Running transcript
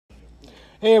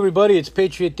Hey everybody, it's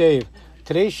Patriot Dave.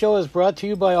 Today's show is brought to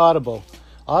you by Audible.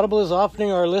 Audible is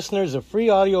offering our listeners a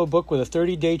free audiobook with a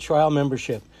 30-day trial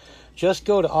membership. Just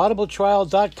go to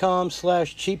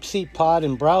audibletrial.com/cheapseatpod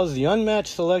and browse the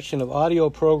unmatched selection of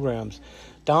audio programs.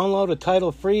 Download a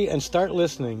title free and start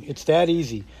listening. It's that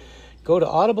easy. Go to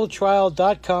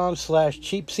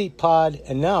audibletrial.com/cheapseatpod,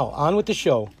 and now on with the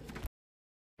show.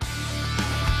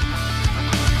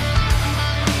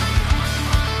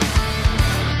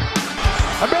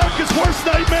 America's worst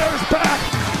nightmare is back.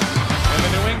 And the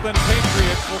New England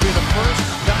Patriots will be the first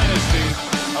dynasty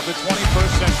of the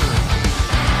 21st century.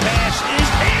 Pass is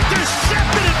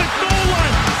intercepted at the goal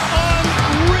line.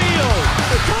 Unreal.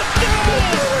 A touchdown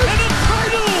and a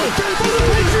title for the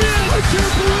Patriots. I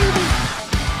can't believe it.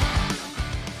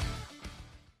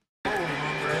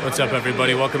 What's up,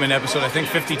 everybody? Welcome in episode, I think,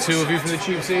 52 of You from the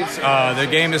Cheap Seats. The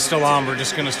game is still on. We're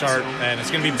just going to start, and it's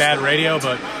going to be bad radio,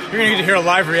 but you're going to get to hear a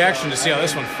live reaction to see how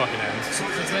this one fucking ends.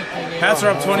 Pats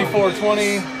are up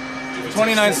 24-20,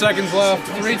 29 seconds left,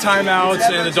 3 timeouts,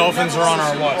 and the Dolphins are on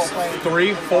our, what,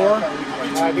 3, 4? I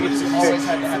think it's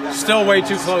 6. Still way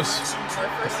too close.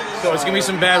 So it's going to be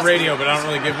some bad radio, but I don't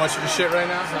really give much of a shit right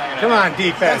now. Come on,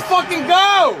 defense. Let's fucking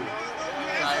go!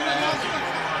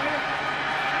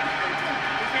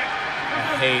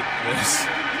 I hate this.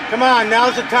 Come on,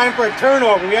 now's the time for a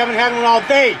turnover. We haven't had one all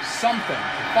day. Something.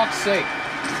 For fuck's sake.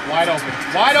 Wide open.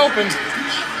 Wide open.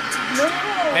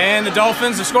 And the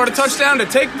Dolphins have scored a touchdown to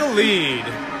take the lead.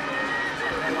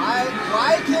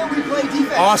 Why can't we play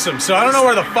defense? Awesome. So I don't know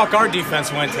where the fuck our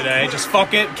defense went today. Just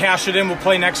fuck it. Cash it in. We'll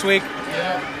play next week.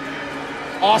 Yeah.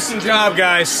 Awesome job,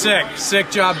 guys. Sick. Sick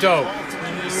job, dope.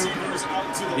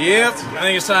 Yep. I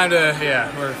think it's time to,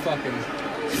 we're fucking...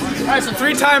 All right, so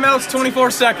 3 timeouts, 24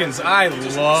 seconds. I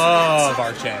love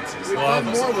our chances. Love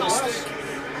them.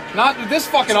 Not with this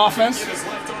fucking offense.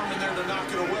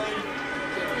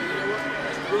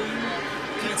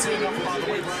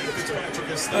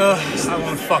 I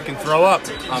want to fucking throw up.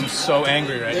 I'm so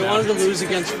angry right now. They wanted to lose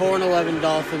against 4-11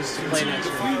 Dolphins to play next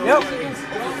week.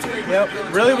 Yep.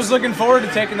 Really was looking forward to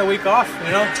taking the week off,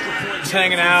 you know? Just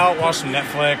hanging out, watch some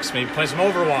Netflix, maybe play some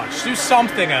Overwatch, do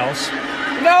something else.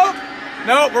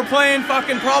 Nope, we're playing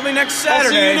fucking probably next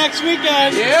Saturday. I'll see you next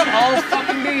weekend. Yep, I'll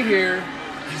fucking be here.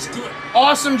 He's good.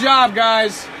 Awesome job,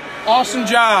 guys. Awesome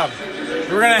job.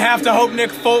 We're going to have to hope Nick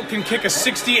Folk can kick a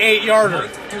 68-yarder.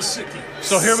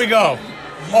 So here we go.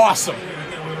 Awesome.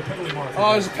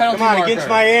 Oh, there's a penalty Come on, marker. against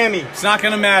Miami. It's not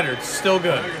going to matter. It's still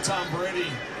good. Tom Brady,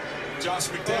 Josh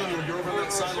McDaniel, you're over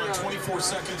that sideline 24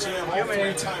 seconds. You have all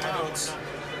 3 timeouts.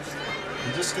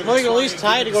 Well, you can at least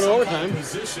tie it to go to overtime.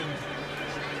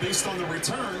 Based on the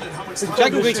return and how much You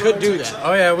technically could do that.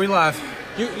 Oh, yeah, we live.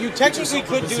 You technically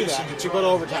could do that to go to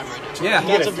overtime right now. Yeah.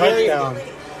 Get a touchdown.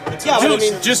 Yeah, but I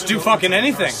mean, Just do fucking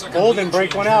anything. Bolden,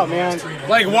 break one out, man.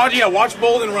 Like, watch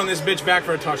Bolden run this bitch back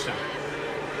for a touchdown.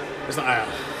 It's not,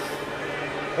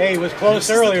 Hey, it was close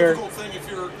earlier.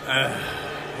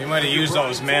 he might have used all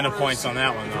his mana points on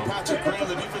that one, though. Patrick Graham,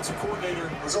 the defensive coordinator.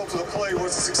 Result of the play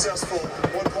was a successful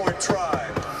 1-point try.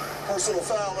 Personal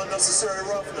foul, unnecessary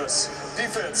roughness.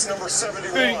 Defense, number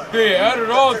 71. They added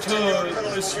on to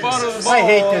the spot of the ball. I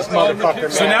hate this motherfucker,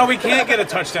 So man. now we can't get a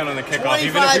touchdown on the kickoff,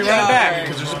 even if we run it back,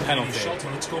 because there's a penalty.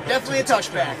 Definitely a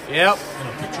touchback. Yep.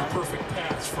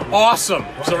 Awesome.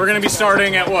 So we're going to be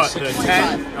starting at what? The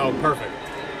 10? Oh, perfect.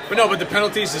 But the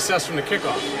penalty is assessed from the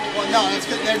kickoff. Well, no, that's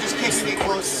good. They're just kicking it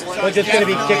close. We're just going to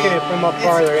be kicking it from up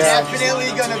farther, It's yeah. definitely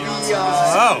going to be.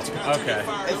 Oh, okay.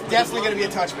 It's definitely going to be a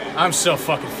touchback. I'm so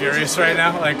fucking furious right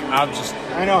now. Like, I'm just...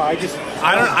 I know, I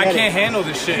can't handle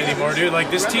this shit anymore, dude. Like,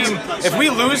 this team, if we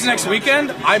lose next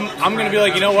weekend, I'm gonna be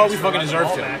like, you know what, we fucking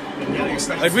deserve to.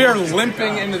 Like, we are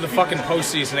limping into the fucking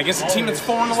postseason against a team that's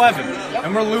 4-11,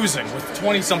 and we're losing with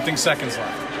 20-something seconds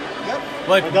left.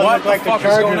 Like, It doesn't what look like the the fuck is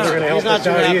Chargers going are going to on? help us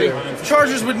out either.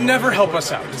 Chargers would never help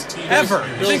us out. Ever.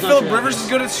 You think Philip Rivers is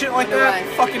good at shit like that?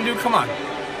 Fucking dude, come on.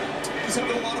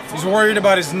 He's worried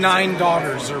about his 9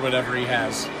 daughters or whatever he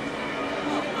has.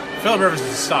 Philip Rivers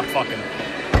needs to stop fucking.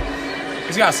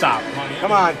 He's got to stop.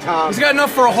 Come on, Tom. He's got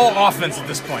enough for a whole offense at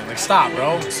this point. Like, stop,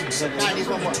 bro. Nah, he's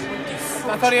one more.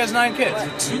 I thought he has 9 kids.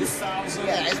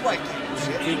 Yeah, his wife.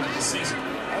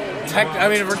 I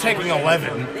mean, if we're taking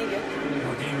 11.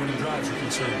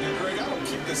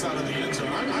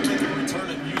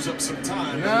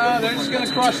 No, they're just going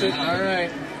to crush it. All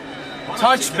right.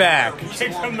 Touchback.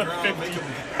 Kick from the 50.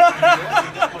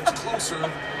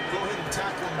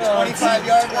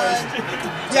 25-yard line.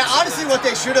 Yeah, honestly, what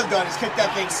they should have done is kick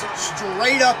that thing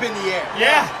straight up in the air.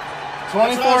 Yeah.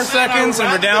 24 seconds,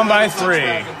 and we're down by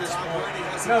 3.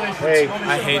 Hey,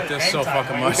 I hate this so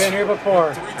fucking much. been here before.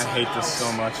 I hate this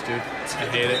so much, dude. I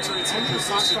hate it.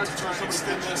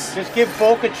 Just give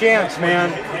folk a chance,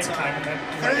 man.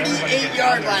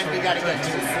 38-yard line we got to get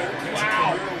to.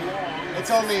 Wow.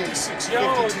 It's only 52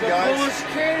 yards.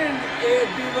 Cannon,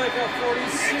 it'd be like a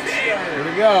 46-yard. Here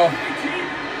we go.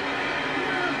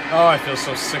 Oh, I feel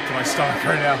so sick to my stomach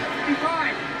right now.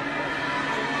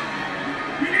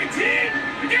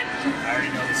 I already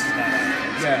know this is not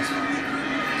happening. Yeah.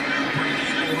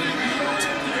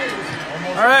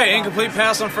 All right, incomplete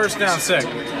pass on first down, sick.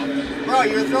 Bro,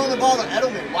 you were throwing the ball to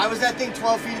Edelman. Why was that thing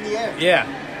 12 feet in the air? Yeah.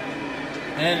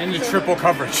 And into triple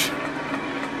coverage.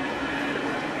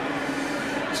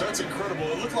 So that's incredible.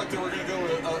 It looked like they were going to go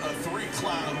a three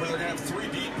cloud, where they're going to have three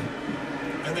deep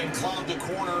and then cloud the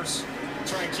corners,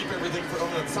 try and keep everything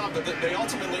over the top. But they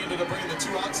ultimately ended up bringing the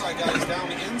two outside guys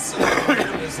down inside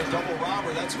as the double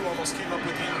robber. That's who almost came up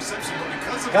with the interception. But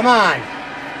because of Come on.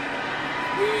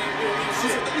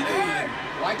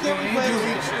 Why can't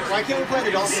we play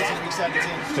the Dolphins in week 17?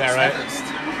 Is that right?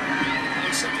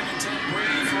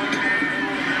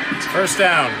 First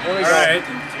down. There we All go. right.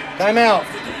 Timeout.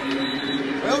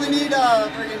 We only need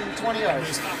friggin' 20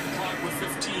 yards.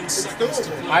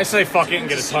 I say fuck it and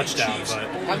get a touchdown, but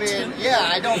I mean, yeah,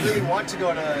 I don't really want to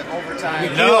go to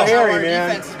overtime. No. How Harry, our man.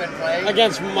 defense has been playing.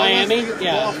 Against Miami? Unless we get the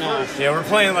Yeah, ball no. first. yeah, we're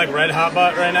playing like red hot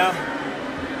butt right now.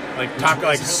 Like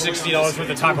 $60 worth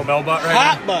of Taco Bell butt right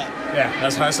Hot now. butt. Yeah,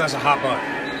 that's a hot butt.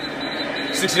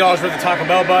 $60 worth of Taco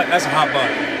Bell butt. That's a hot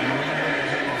butt.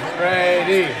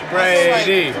 Brady,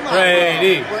 Brady, Come on,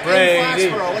 Brady, bro. We're in Brady.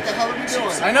 Foxborough. What the hell are we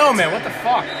doing? I know, man. What the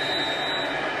fuck?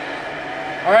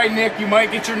 All right, Nick, you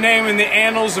might get your name in the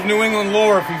annals of New England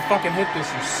lore if you fucking hit this,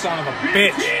 you son of a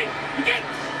bitch.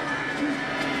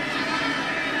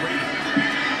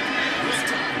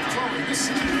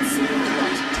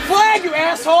 Flag, you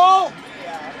asshole!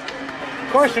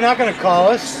 Of course, they're not going to call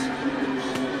us.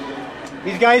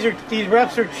 These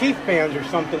refs are Chief fans or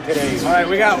something today. All right,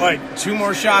 we got like 2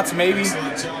 more shots, maybe.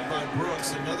 Excellent job by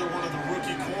Brooks. Another one of the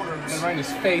rookie corners. Right in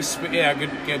his face, but yeah,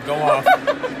 good, go off. Dude,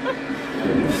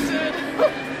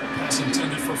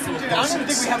 I don't even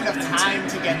think we have enough time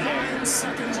to get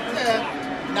there.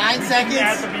 9 seconds?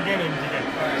 At the beginning.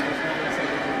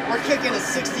 We're kicking a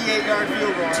 68-yard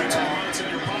field goal right now.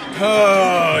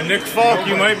 Oh, Nick Falk,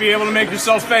 you might be able to make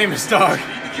yourself famous, dog. We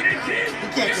can't kick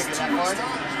it that far.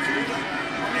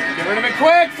 Get rid of it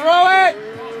quick, throw it!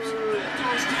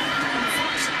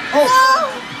 Oh!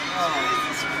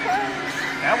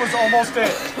 That was almost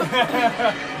it.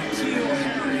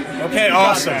 Okay,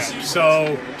 awesome.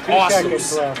 So, 2 awesome.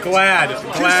 seconds left. Glad 2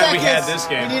 we had seconds. this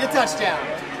game. We need a touchdown.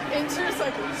 In 2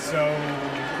 seconds. So,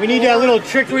 We need that little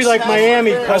trickery like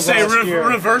Miami I'll pulled say last year.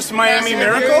 reverse Miami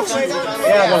Miracle?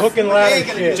 Yeah, the hook and ladder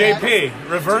shit. JP,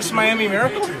 reverse Miami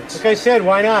Miracle? Like I said,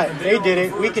 why not? They did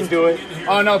it. We can do it.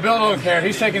 Oh no, Bill don't care.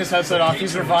 He's taking his headset off.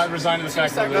 He's resigning the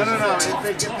fact that No. If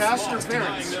they get past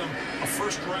interference. A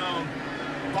first round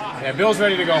bye. Yeah, Bill's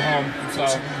ready to go home, so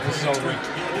this is over.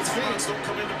 These fans don't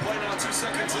come into play now. 2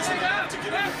 seconds isn't enough to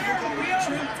get into field goal range.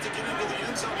 You have to get into the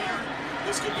end zone here.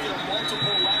 This could be a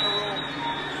multiple lateral.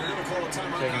 We're going to call a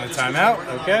timeout. Taking now the just timeout, because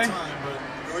we're running okay. out of time, but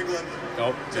New England Oh,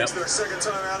 yep. takes their second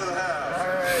time out of the half.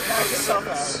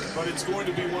 But it's going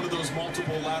to be one of those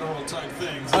multiple lateral type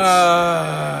things.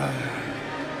 I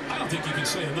don't think you can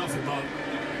say enough about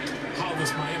how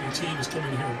this Miami team is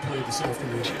coming here and play this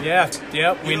afternoon. Yeah,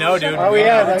 yep, we know, dude. Oh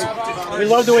yeah, we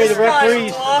love the way the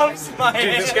referees.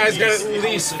 Dude, this guy's got at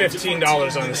least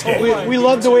 $15 on this game. We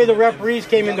love the way the referees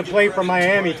came into play for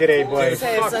Miami today, boys.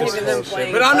 Say it's not even them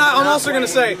playing. But I'm also going to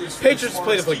say, Patriots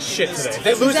played like shit today. If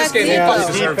they lose this game, they Yeah, fucking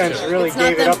the deserve defense to. really It's not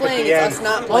gave it them up at playing, the it's end. us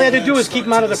not All they had to playing. do was keep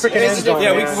them out of the freaking end zone.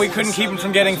 Yeah, man. we couldn't keep them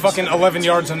from getting fucking 11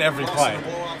 yards on every play.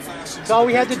 That's all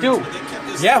we had to do.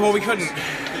 Yeah, well, we couldn't.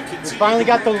 We finally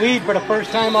got the lead for the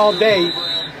first time all day,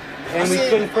 and we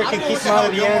couldn't freaking keep them out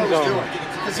of the end zone.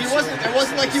 Because it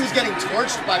wasn't like he was getting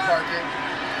torched by Parker.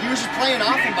 He was just playing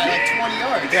off him by like 20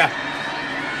 yards. Yeah.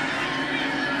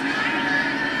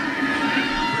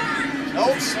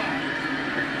 Nope.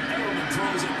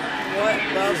 What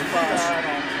the fuck?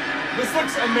 This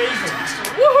looks amazing.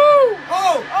 Woohoo!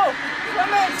 Oh!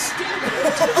 Clements!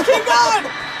 Keep going!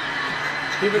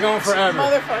 Keep it going forever.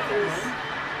 Motherfuckers.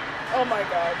 Oh my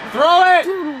god. Throw it!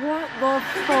 Dude, what the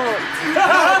fuck?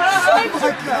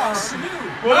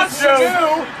 What a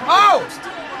joke. Oh!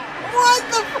 What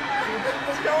the fuck?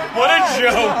 What a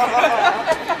joke.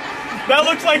 That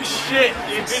looks like shit,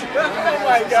 dude. Oh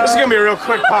my god. This is going to be a real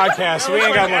quick podcast, so we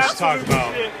ain't got much to talk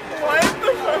about. What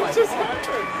the fuck just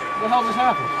happened? What the hell just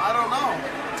happened? I don't know.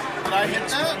 Did I hit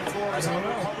that?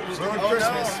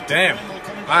 Damn.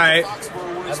 All right.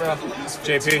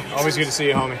 JP, always good to see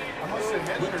you, homie.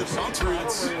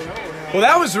 Well,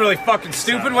 that was really fucking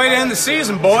stupid way to end the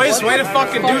season, boys. Way to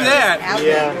fucking do that.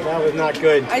 Yeah, that was not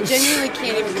good. I genuinely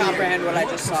can't even comprehend what I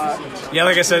just saw. Yeah,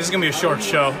 like I said, this is going to be a short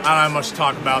show. I don't have much to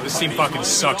talk about. This team fucking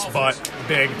sucks butt.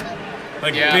 Big.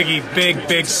 Like,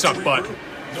 big suck butt.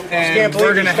 And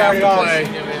we're going to have to play.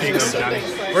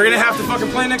 We're going to have to fucking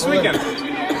play next weekend.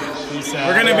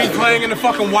 We're going to be playing in the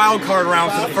fucking wild card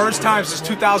round for the first time since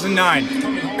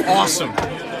 2009. Awesome.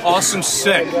 Awesome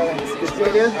sick.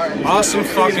 Awesome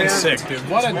fucking sick, dude.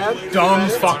 What a dumb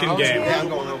fucking game.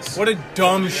 What a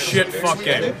dumb shit fuck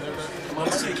game.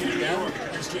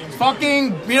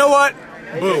 Fucking, you know what?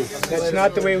 Boo. That's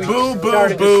not the way we Boo, boo,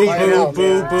 started boo, the boo, season boo,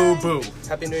 out, boo, boo.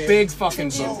 Happy New Year. Big fucking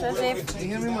boo.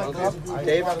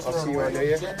 Dave, I'll see you on New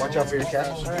Year. Watch out for your cat.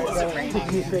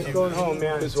 Be safe going home,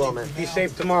 man. As well, man. Be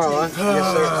safe tomorrow, huh?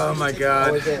 Yes, sir. Oh my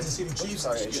god.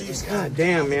 God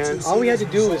damn, man. All we had to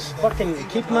do was fucking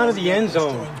keep him out of the end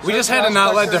zone. We just had to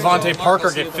not let Devontae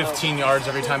Parker get 15 yards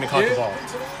every time he caught the ball.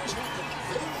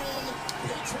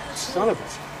 Son of a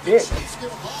bitch.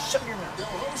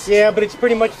 Yeah, but it's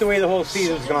pretty much the way the whole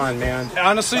season's gone, man.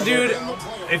 Honestly, dude,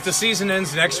 if the season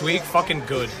ends next week, fucking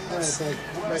good.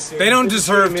 They don't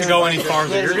deserve to go any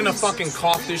farther. You're gonna fucking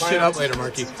cough this shit up later,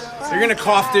 Marky. You're gonna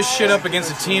cough this shit up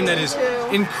against a team that is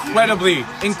incredibly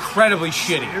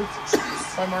shitty.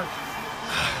 Bye, Mark.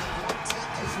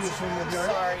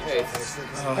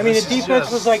 I mean, the defense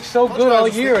was like so good all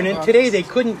year, and then today they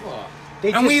couldn't.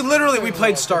 And we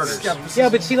played starters. Yeah,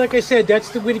 but see, like I said, that's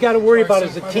the we got to worry about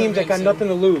is the teams that got nothing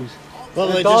to lose.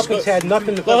 Well, the Dolphins had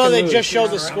nothing to fucking lose. They just showed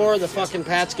the score of the fucking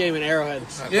Pats game in Arrowhead.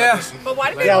 Yeah. But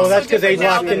why do they well, that's because they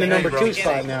locked in the number 2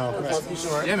 spot now.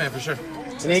 Yeah, man, for sure.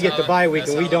 And they get the bye week,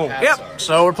 and we don't. Yep.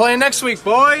 So we're playing next week,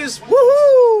 boys.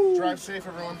 Woohoo! Drive safe,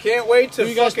 everyone. Can't wait to Who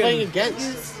you guys fucking... playing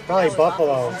against? Probably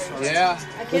Buffalo. Yeah.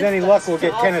 With any luck, we'll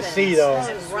get Tennessee, though.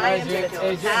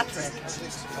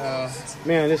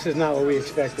 Man, this is not what we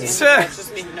expected. I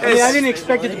mean, I didn't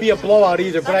expect it to be a blowout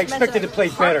either, but I expected to play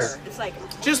better.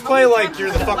 Just play like you're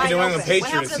the fucking New England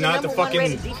Patriots, not the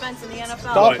fucking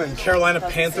Dolphins. Carolina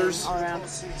Panthers.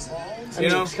 You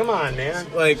know? Come on, man.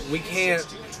 Like, we can't...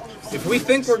 If we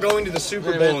think we're going to the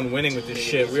Super Bowl and winning with this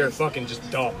shit, we are fucking just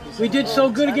dumb. We did so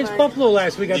good against Buffalo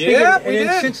last week. I figured, we and in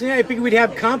did. Cincinnati, I figured we'd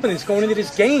have confidence going into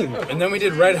this game. And then we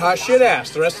did red hot shit ass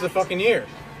the rest of the fucking year.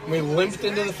 We limped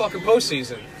into the fucking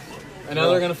postseason. And now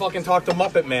they're gonna fucking talk to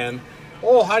Muppet Man.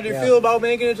 Oh, how do you feel about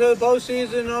making it to the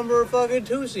postseason number fucking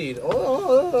 2 seed?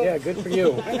 Oh. Yeah, good for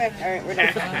you.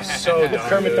 So dumb,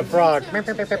 Kermit the Frog.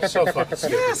 So fucking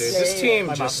stupid, dude. This team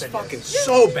just fucking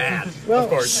so bad. Well, of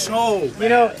course, so bad. You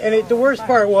know, and the worst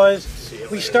part was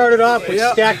we started off with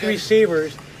stacked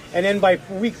receivers, and then by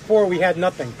week 4 we had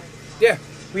nothing. Yeah.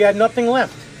 We had nothing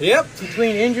left. Yep.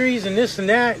 Between injuries and this and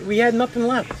that, we had nothing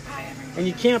left. And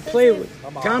you can't play with...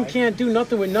 Tom can't do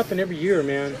nothing with nothing every year,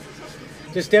 man.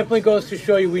 This definitely goes to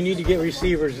show you we need to get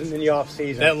receivers in the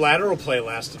offseason. That lateral play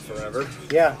lasted forever.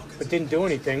 Yeah, but didn't do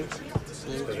anything.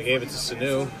 Because we gave it to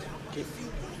Sanu.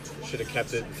 Should have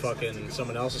kept it in fucking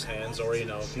someone else's hands, or, you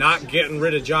know, not getting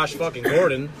rid of Josh fucking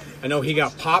Gordon. I know he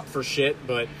got popped for shit,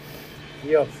 but,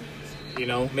 yep. You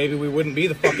know, maybe we wouldn't be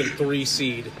the fucking 3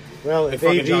 seed. Well, if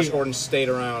fucking Josh Gordon stayed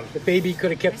around. If AB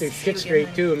could have kept their shit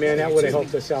straight, too, man, that would have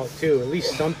helped us out, too. At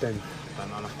least something.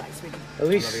 At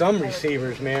least some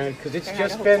receivers, man, because it's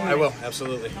just been... I will,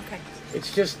 absolutely.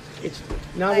 It's just, it's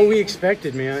not what we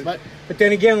expected, man. But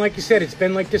then again, like you said, it's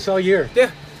been like this all year.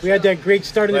 Yeah. We had that great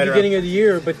start in the beginning of the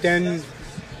year, but then...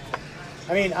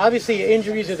 I mean, obviously,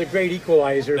 injuries are the great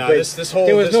equalizer, but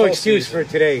there was no excuse for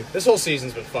today. This whole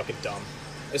season's been fucking dumb.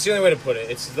 It's the only way to put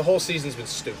it. The whole season's been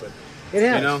stupid. It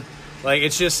has. You know? Like,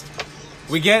 it's just...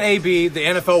 We get AB, the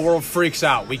NFL world freaks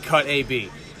out. We cut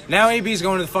AB. Now AB's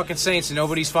going to the fucking Saints and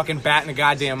nobody's fucking batting a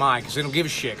goddamn eye because they don't give a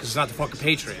shit because it's not the fucking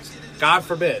Patriots. God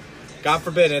forbid. God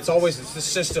forbid. And it's the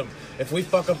system. If we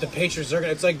fuck up the Patriots, they're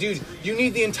gonna... It's like, dude, you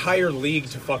need the entire league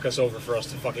to fuck us over for us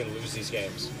to fucking lose these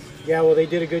games. Yeah, well, they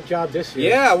did a good job this year.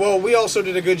 Yeah, well, we also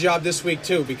did a good job this week,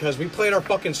 too, because we played our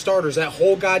fucking starters that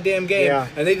whole goddamn game,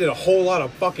 and they did a whole lot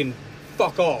of fucking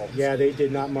fuck all. Yeah, they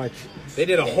did not much. They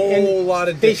did a whole lot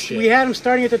of dick shit. We had them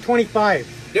starting at the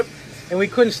 25. Yep. And we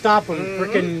couldn't stop them.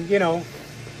 Freaking, you know.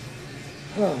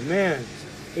 Oh, man.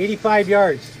 85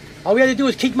 yards. All we had to do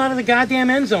was kick them out of the goddamn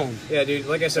end zone. Yeah, dude,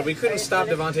 like I said, we couldn't stop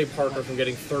Devontae Parker from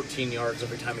getting 13 yards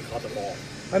every time he caught the ball.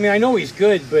 I mean, I know he's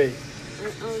good, but...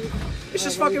 It's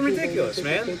just fucking ridiculous,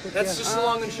 man. That's just the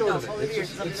long and short of it.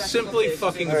 It's simply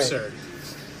fucking absurd.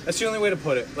 That's the only way to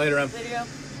put it. Later, Em.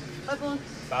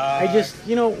 I just,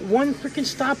 one freaking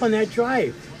stop on that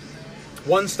drive.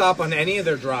 One stop on any of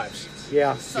their drives.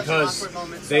 Yeah. Because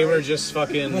they were just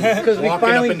fucking Because we walking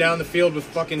finally- up and down the field with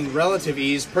fucking relative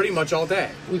ease pretty much all day.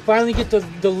 We finally get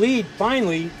the lead,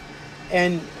 finally,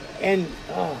 and And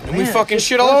we man, fucking it's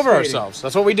shit all over frustrating. ourselves.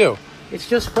 That's what we do. It's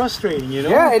just frustrating,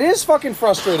 Yeah, it is fucking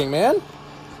frustrating, man.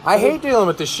 I hate dealing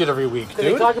with this shit every week, They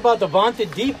dude. talk about the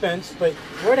vaunted defense, but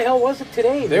where the hell was it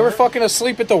today? They were fucking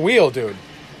asleep at the wheel, dude.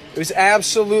 It was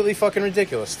absolutely fucking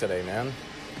ridiculous today, man.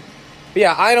 But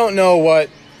yeah, I don't know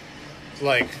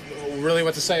really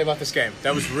what to say about this game.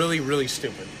 That was really, really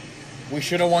stupid. We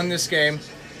should have won this game.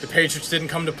 The Patriots didn't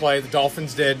come to play. The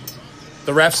Dolphins did.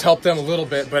 The refs helped them a little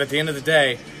bit, but at the end of the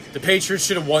day, the Patriots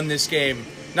should have won this game.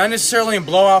 Not necessarily in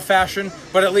blowout fashion,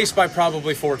 but at least by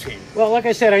probably 14. Well, like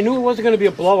I said, I knew it wasn't going to be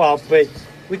a blowout, but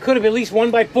we could have at least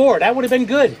won by 4. That would have been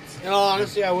good.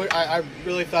 Honestly, I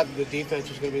really thought that the defense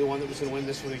was going to be the one that was going to win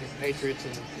this one against the Patriots.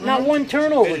 And Not one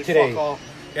turnover they did today. fuck all.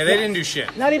 Yeah, they didn't do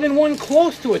shit. Not even one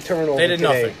close to a turnover They did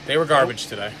today. nothing. They were garbage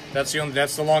today. That's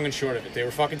the long and short of it. They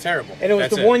were fucking terrible. And it was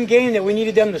That's the one game that we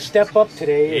needed them to step up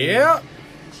today. and- Yeah.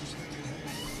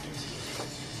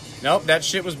 Nope, that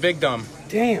shit was big dumb.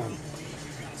 Damn.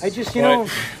 I just,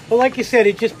 but like you said,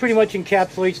 it just pretty much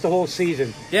encapsulates the whole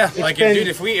season. Yeah, It's like, been- dude,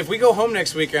 if we go home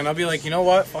next weekend, I'll be like, you know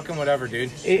what? Fucking whatever, dude.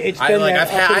 It's I been that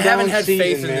up and I haven't down had season,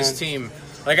 faith in man. this team.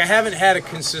 Like, I haven't had a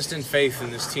consistent faith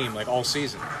in this team, like, all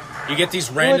season. You get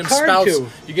these random it's hard spouts. to.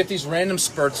 You get these random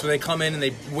spurts where they come in and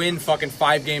they win fucking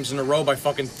 5 games in a row by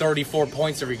fucking 34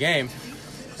 points every game.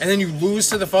 And then you lose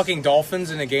to the fucking Dolphins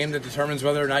in a game that determines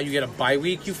whether or not you get a bye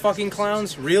week, you fucking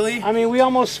clowns. Really? I mean, we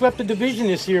almost swept the division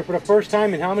this year for the first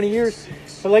time in how many years?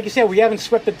 But like you said, we haven't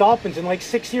swept the Dolphins in like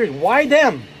 6 years. Why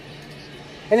them?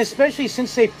 And especially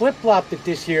since they flip-flopped it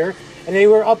this year, and they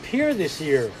were up here this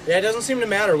year. Yeah, it doesn't seem to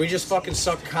matter. We just fucking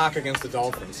suck cock against the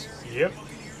Dolphins. Yep.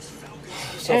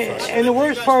 So frustrating. And the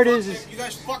worst part is you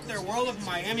guys fucked their world of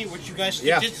Miami, which you guys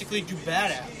Yeah. statistically do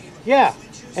bad at. yeah.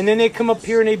 And then they come up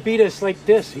here and they beat us like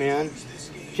this, man.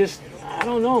 Just, I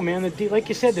don't know, man. Like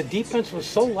you said, the defense was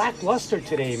so lackluster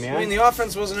today, man. I mean, the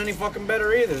offense wasn't any fucking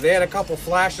better either. They had a couple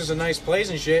flashes of nice plays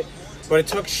and shit, but it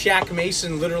took Shaq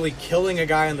Mason literally killing a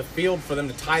guy on the field for them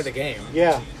to tie the game.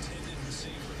 Yeah.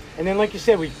 And then, like you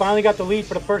said, we finally got the lead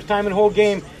for the first time in the whole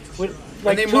game with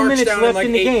like and they 2 marched minutes down left in like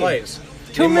in the 8 game. plays.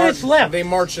 2 They minutes marched- left. They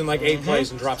marched in like 8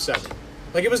 plays and dropped 7.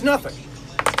 Like, it was nothing.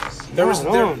 There was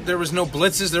no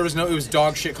blitzes. It was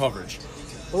dog shit coverage.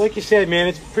 Well, like you said, man,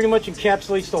 it pretty much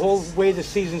encapsulates the whole way the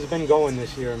season's been going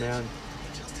this year, man.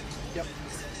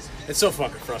 It's so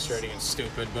fucking frustrating and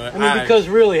stupid, but I mean, because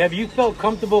really, have you felt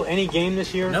comfortable any game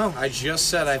this year? No, I just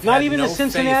said I've Not had even no the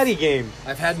Cincinnati faith. game.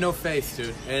 I've had no faith,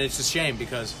 dude, and it's a shame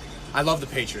because I love the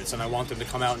Patriots and I want them to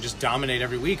come out and just dominate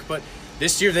every week, but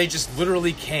this year they just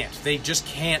literally can't. They just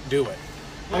can't do it.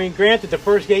 I mean, granted, the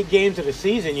first 8 games of the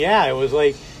season, yeah, it was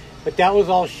like, but that was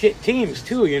all shit teams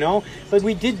too, But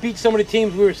we did beat some of the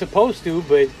teams we were supposed to,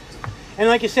 but, and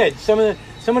like I said, some of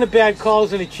the bad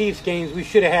calls in the Chiefs games, we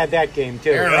should have had that game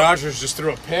too. Aaron Rodgers just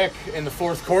threw a pick in the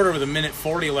fourth quarter with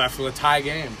 1:40 left with a tie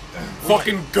game.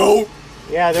 Fucking GOAT.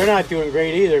 Yeah, they're not doing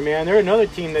great either, man. They're another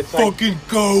team that's like, Fucking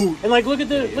GOAT. and like look at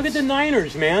the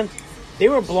Niners, man. They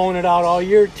were blowing it out all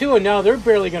year too, and now they're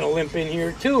barely gonna limp in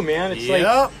here too, man. It's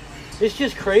like, it's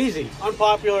just crazy.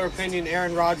 Unpopular opinion,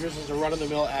 Aaron Rodgers is a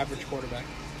run-of-the-mill average quarterback.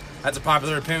 That's a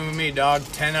popular opinion with me, dog.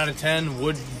 10 out of 10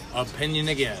 would opinion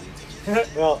again.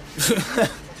 Well,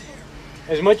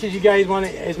 as much as you guys want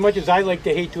to, as much as I like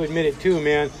to hate to admit it too,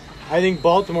 man, I think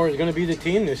Baltimore is going to be the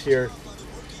team this year.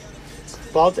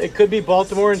 It could be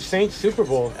Baltimore and Saints Super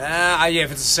Bowl. Yeah,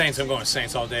 if it's the Saints, I'm going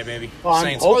Saints all day, baby. Well, I'm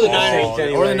Saints hoping all the Saints day.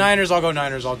 anyway. Or the Niners, I'll go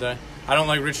Niners all day. I don't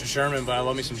like Richard Sherman, but I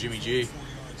love me some Jimmy G.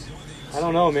 I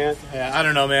don't know, man. Yeah, I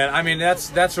don't know, man. I mean,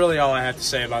 that's really all I have to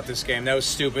say about this game. That was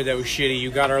stupid. That was shitty.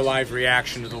 You got our live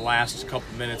reaction to the last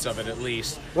couple minutes of it, at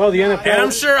least. Well, the NFL.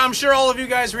 And I'm sure all of you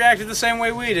guys reacted the same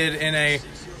way we did in a.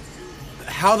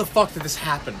 How the fuck did this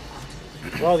happen?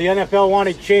 Well, the NFL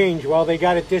wanted change. Well, they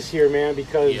got it this year, man,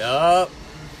 because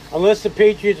unless the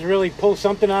Patriots really pull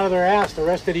something out of their ass the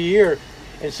rest of the year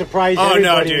and surprise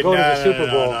everybody and go to the Super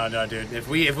Bowl. No, dude. If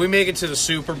we make it to the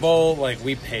Super Bowl, like,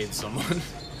 we paid someone.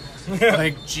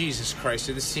 Like, Jesus Christ,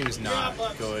 dude, this team is not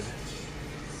good.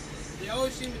 They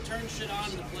always seem to turn shit on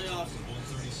in the playoffs.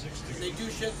 And they do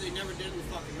shit they never did in the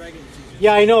fucking regular season.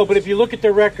 Yeah, I know, but if you look at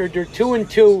their record, they're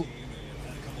 2-2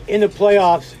 in the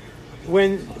playoffs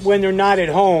when they're not at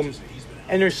home,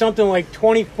 and there's something like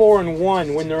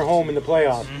 24-1 when they're home in the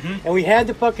playoffs. And we had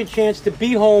the fucking chance to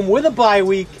be home with a bye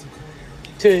week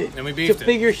to And we beefed it.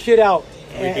 figure shit out,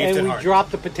 We beefed it and we hard.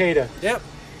 dropped the potato. Yep.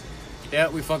 Yeah,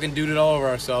 we fucking duded all over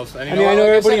ourselves. And I mean, I know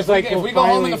everybody's said, like, if we go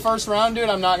home in the first round, dude,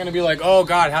 I'm not going to be like, oh,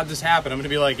 God, how'd this happen? I'm going to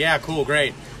be like, yeah, cool,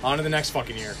 great. On to the next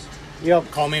fucking year.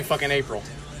 Yep. Call me in fucking April.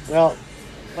 Well,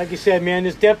 like you said, man,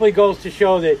 this definitely goes to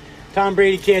show that Tom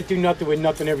Brady can't do nothing with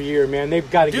nothing every year, man. They've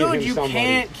got to give him Dude, you somebody.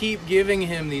 can't keep giving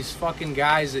him these fucking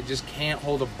guys that just can't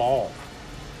hold a ball.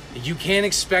 You can't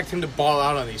expect him to ball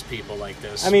out on these people like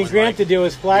this. I mean, when, granted, there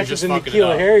was flashes in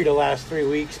N'Keal Harry the last 3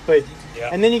 weeks, but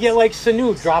and then you get like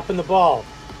Sanu dropping the ball,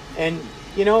 and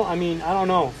I mean, I don't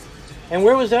know. And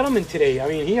where was Edelman today? I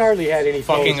mean, he hardly had any.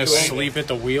 Fucking asleep at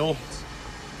the wheel.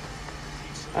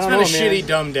 It's been a shitty,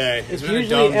 dumb day. It's been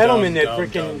usually a Edelman that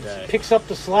dumb freaking picks up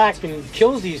the slack and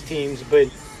kills these teams, but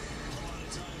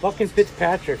fucking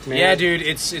Fitzpatrick, man. Yeah, dude,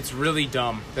 it's really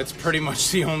dumb. That's pretty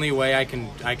much the only way I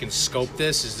can scope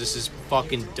this. This is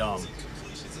fucking dumb.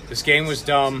 This game was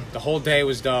dumb. The whole day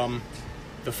was dumb.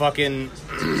 The fucking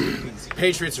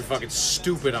Patriots are fucking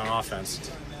stupid on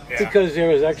offense. Because there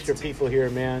was extra people here,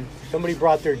 man. Somebody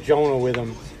brought their Jonah with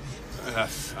them.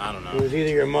 I don't know. It was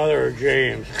either your mother or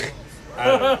James. I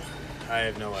don't know. I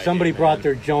have no idea. Somebody man. brought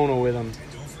their Jonah with them.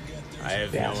 I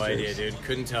have Bastards. no idea, dude.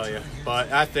 Couldn't tell you.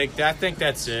 But I think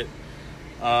that's it.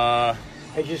 Yeah,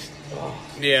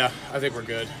 I think we're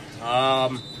good.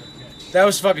 That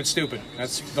was fucking stupid.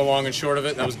 That's the long and short of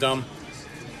it. That was dumb.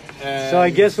 So I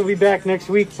guess we'll be back next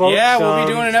week, folks. Yeah, we'll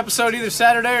be doing an episode either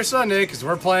Saturday or Sunday because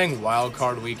we're playing Wild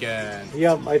Card Weekend.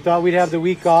 Yep, I thought we'd have the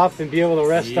week off and be able to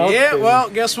rest up. Yeah, well,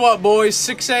 guess what, boys?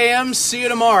 6 a.m. See you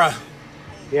tomorrow.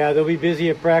 Yeah, they'll be busy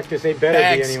at practice. They better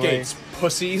Bag be anyway. skates,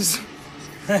 pussies.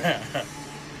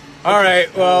 All right,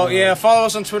 well, yeah, follow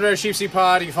us on Twitter at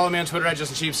CheapSeatPod. You can follow me on Twitter at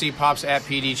JustinCheapSeat, Pops at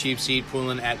PD CheapSeat,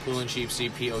 Poulin at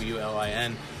PoulinCheapSeat,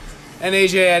 Poulin, and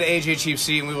AJ at AJ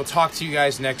Cheapseat, and we will talk to you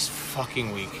guys next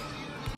fucking week.